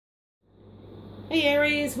Hey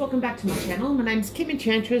Aries, welcome back to my channel. My name's Kim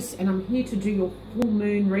Enchantress and I'm here to do your full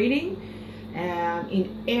moon reading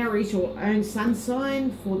in Aries, your own sun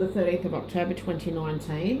sign, for the 13th of October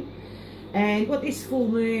 2019. And what this full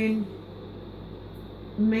moon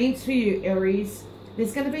means for you, Aries,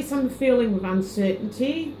 there's going to be some feeling of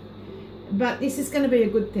uncertainty, but this is going to be a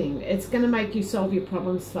good thing. It's going to make you solve your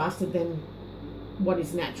problems faster than what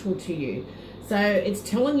is natural to you. So it's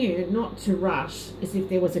telling you not to rush as if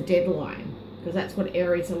there was a deadline, because that's what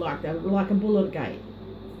Aries are like. They're like a bullet gate.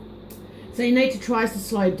 So you need to try to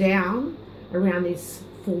slow down around this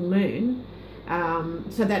full moon,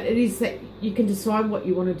 so that it is that you can decide what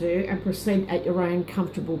you want to do and proceed at your own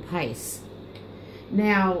comfortable pace.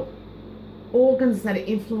 Now, organs that are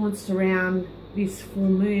influenced around this full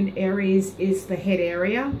moon, Aries, is the head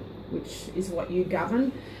area, which is what you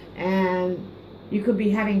govern, and you could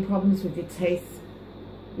be having problems with your teeth,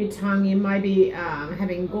 your tongue. You may be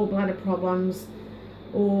having gallbladder problems,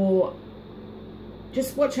 or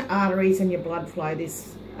just watch your arteries and your blood flow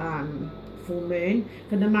this full moon.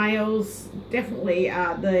 For the males, definitely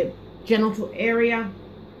the genital area.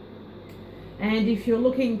 And if you're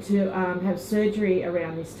looking to have surgery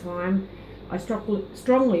around this time, I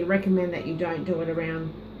strongly recommend that you don't do it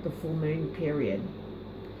around the full moon period.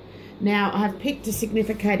 Now, I have picked a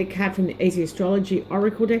significated card from the Easy Astrology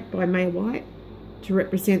Oracle deck by May White to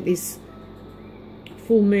represent this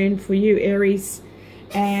full moon for you, Aries.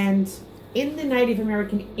 And in the Native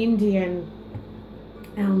American Indian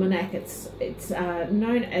almanac, it's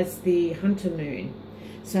known as the hunter moon.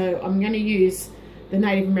 So I'm going to use the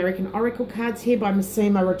Native American Oracle cards here by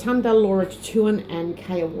Massimo Rotunda, Laura Tuin, and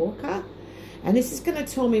Kaya Walker. And this is going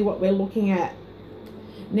to tell me what we're looking at.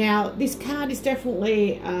 Now, this card is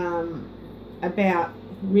definitely about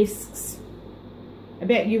risks,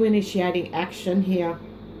 about you initiating action here.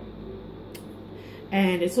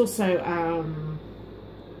 And it's also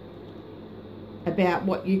about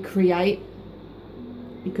what you create,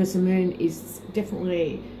 because the moon is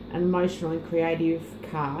definitely an emotional and creative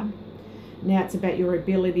card. Now it's about your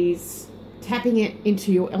abilities, tapping it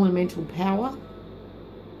into your elemental power,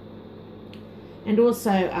 and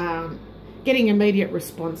also getting immediate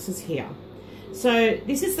responses here. So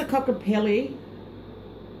this is the Cockapelli,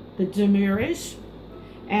 the Demurish,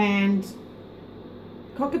 and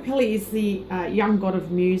Cockapelli is the young god of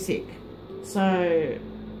music. So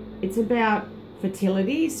it's about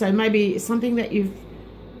fertility. So maybe something that you've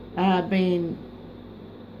been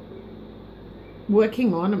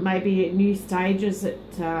working on. It may be at new stages. It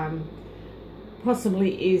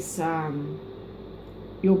possibly is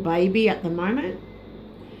your baby at the moment.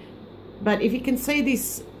 But if you can see,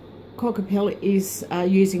 this Cockapelli is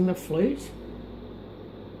using the flute,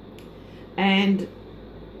 and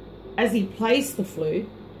as he plays the flute,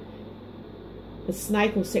 the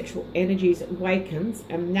snake or sexual energies awakens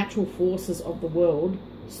and natural forces of the world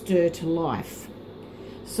stir to life.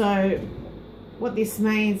 So what this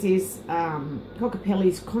means is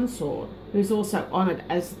Cockapelli's consort, who's also honoured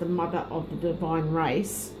as the mother of the divine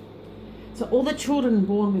race. So all the children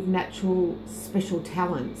born with natural special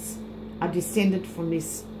talents are descended from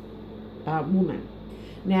this woman.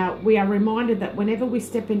 Now, we are reminded that whenever we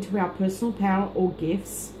step into our personal power or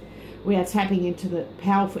gifts, we are tapping into the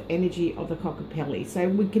powerful energy of the Cockapelli. So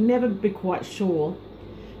we can never be quite sure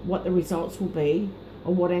what the results will be,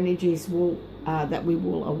 or what energies will that we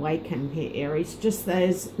will awaken here, Aries. Just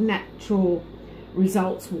those natural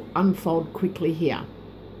results will unfold quickly here.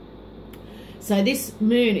 So this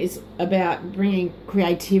moon is about bringing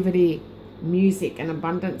creativity, music, and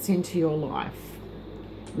abundance into your life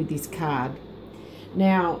with this card.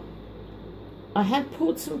 Now, I have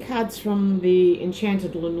pulled some cards from the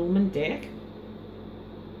Enchanted Lenormand deck,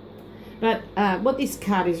 but what this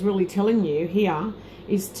card is really telling you here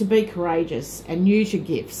is to be courageous and use your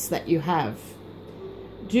gifts that you have.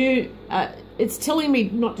 It's telling me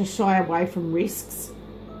not to shy away from risks,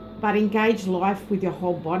 but engage life with your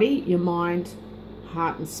whole body, your mind,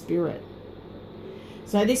 heart, and spirit.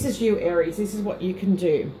 So this is you, Aries. This is what you can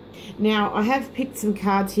do. Now, I have picked some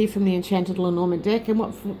cards here from the Enchanted Lenormand deck, and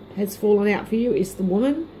what has fallen out for you is the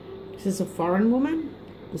woman. This is a foreign woman,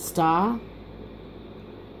 the star,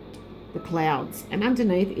 the clouds, and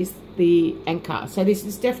underneath is the anchor. So this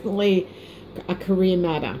is definitely a career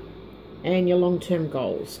matter and your long-term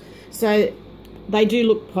goals. So they do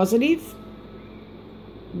look positive.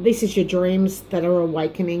 This is your dreams that are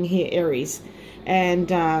awakening here, Aries.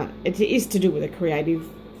 And it is to do with a creative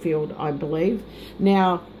field, I believe.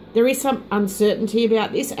 Now, there is some uncertainty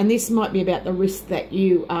about this, and this might be about the risk that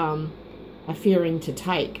you are fearing to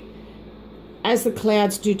take. As the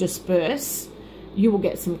clouds do disperse, you will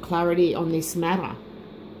get some clarity on this matter.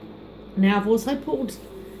 Now, I've also pulled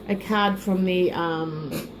a card from the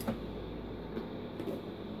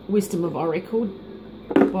Wisdom of Oracle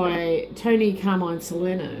by Tony Carmine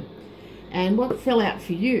Salerno. And what fell out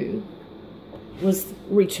for you was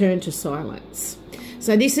return to silence.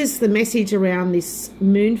 So this is the message around this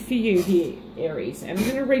moon for you here, Aries. And I'm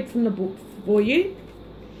going to read from the book for you.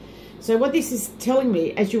 So what this is telling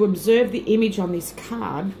me, as you observe the image on this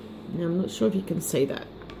card, now I'm not sure if you can see that.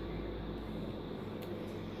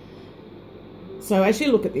 So as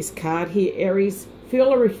you look at this card here, Aries, feel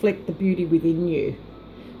or reflect the beauty within you.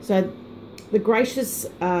 So the gracious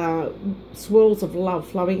swirls of love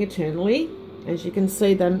flowing eternally, as you can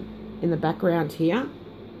see them in the background here,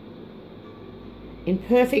 in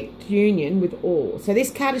perfect union with all. So this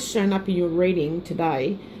card has shown up in your reading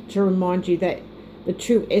today to remind you that the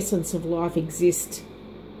true essence of life exists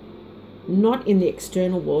not in the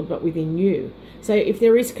external world but within you. So if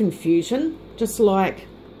there is confusion, just like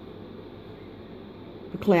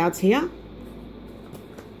the clouds here,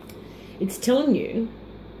 it's telling you,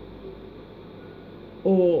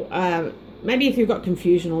 or maybe if you've got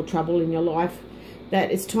confusion or trouble in your life, that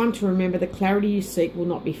it's time to remember the clarity you seek will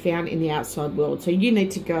not be found in the outside world. So you need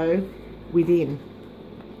to go within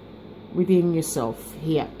yourself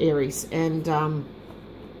here, Aries, and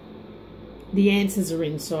the answers are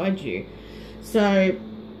inside you. So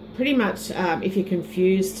pretty much if you're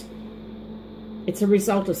confused, it's a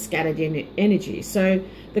result of scattered energy. So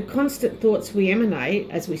the constant thoughts we emanate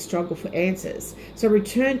as we struggle for answers. So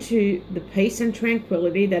return to the peace and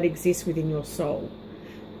tranquility that exists within your soul.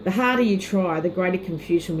 The harder you try, the greater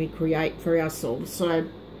confusion we create for ourselves. So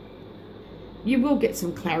you will get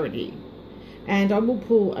some clarity. And I will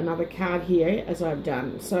pull another card here, as I've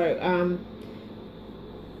done. So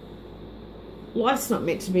life's not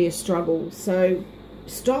meant to be a struggle. So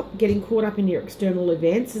stop getting caught up in your external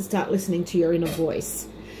events and start listening to your inner voice.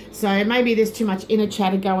 So maybe there's too much inner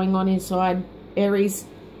chatter going on inside, Aries,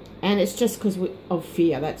 and it's just because of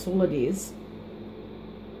fear. That's all it is.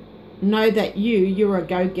 Know that you're a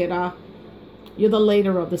go-getter. You're the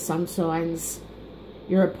leader of the sun signs.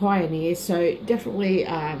 You're a pioneer. So definitely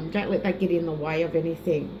don't let that get in the way of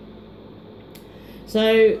anything.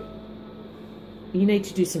 So you need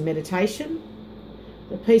to do some meditation.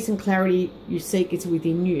 The peace and clarity you seek is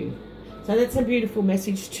within you. So that's a beautiful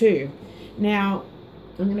message too. Now,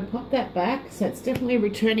 I'm going to pop that back. So it's definitely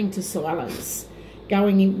returning to silence.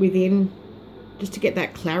 Going in within just to get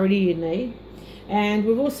that clarity you need. And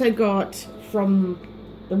we've also got from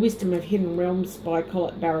the Wisdom of Hidden Realms by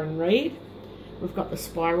Colette Baron Reid, we've got the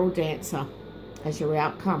Spiral Dancer as your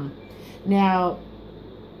outcome. Now,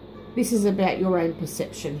 this is about your own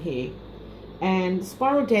perception here. And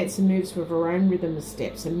Spiral Dancer moves with her own rhythm of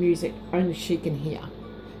steps and music only she can hear.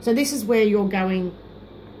 So this is where you're going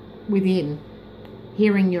within,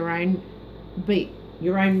 hearing your own beat,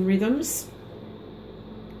 your own rhythms.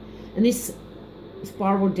 And this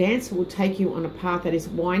Spiral Dancer will take you on a path that is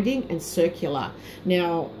winding and circular.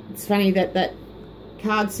 Now, it's funny that that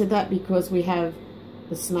card said that because we have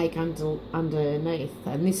the snake underneath.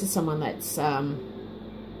 And this is someone that's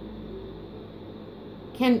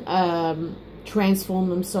can transform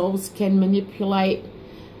themselves, can manipulate,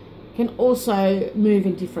 can also move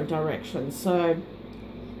in different directions. So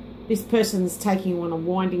this person's taking you on a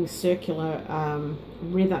winding circular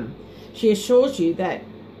rhythm. She assures you that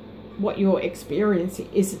what you're experiencing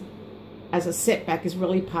is as a setback is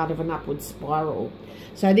really part of an upward spiral.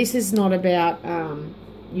 So this is not about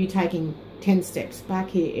you taking 10 steps back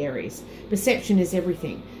here, Aries. Perception is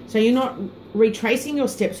everything. So you're not retracing your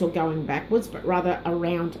steps or going backwards, but rather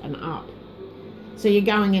around and up. So you're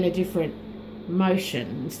going in a different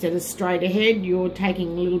motion. Instead of straight ahead, you're taking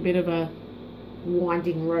a little bit of a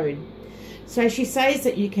winding road. So she says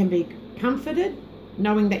that you can be comforted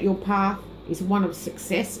knowing that your path is one of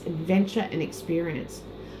success, adventure, and experience.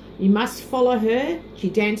 You must follow her. She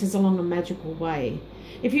dances along a magical way.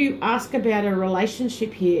 If you ask about a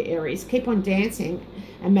relationship here, Aries, keep on dancing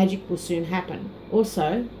and magic will soon happen.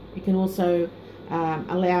 Also, you can also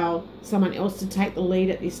allow someone else to take the lead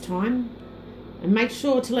at this time. And make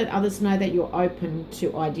sure to let others know that you're open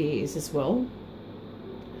to ideas as well.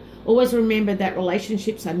 Always remember that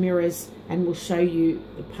relationships are mirrors and will show you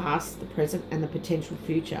the past, the present, and the potential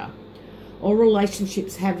future. All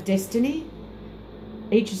relationships have destiny.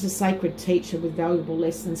 Each is a sacred teacher with valuable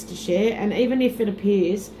lessons to share. And even if it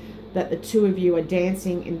appears that the two of you are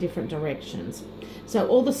dancing in different directions. So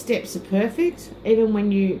all the steps are perfect. Even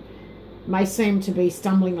when you may seem to be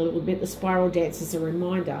stumbling a little bit, the spiral dance is a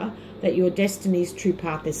reminder that your destiny's true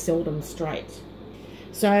path is seldom straight.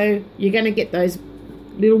 So you're going to get those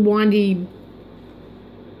little windy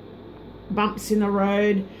bumps in the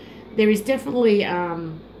road. there is definitely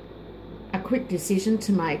a quick decision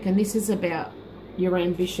to make, and this is about your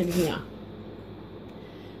ambition here.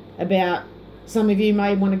 About some of you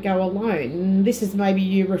may want to go alone. This is maybe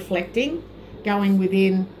you reflecting, going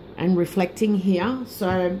within and reflecting here.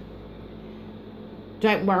 So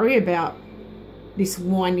don't worry about this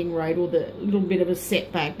winding road or the little bit of a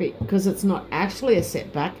setback, because it's not actually a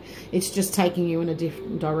setback. It's just taking you in a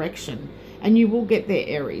different direction. And you will get there,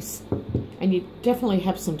 Aries. And you definitely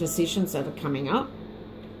have some decisions that are coming up.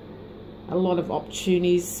 A lot of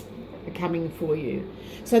opportunities are coming for you.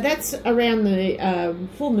 So that's around the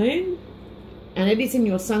full moon. And it is in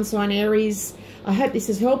your sun sign, Aries. I hope this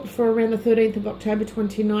has helped for around the 13th of October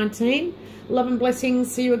 2019. Love and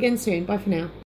blessings. See you again soon. Bye for now.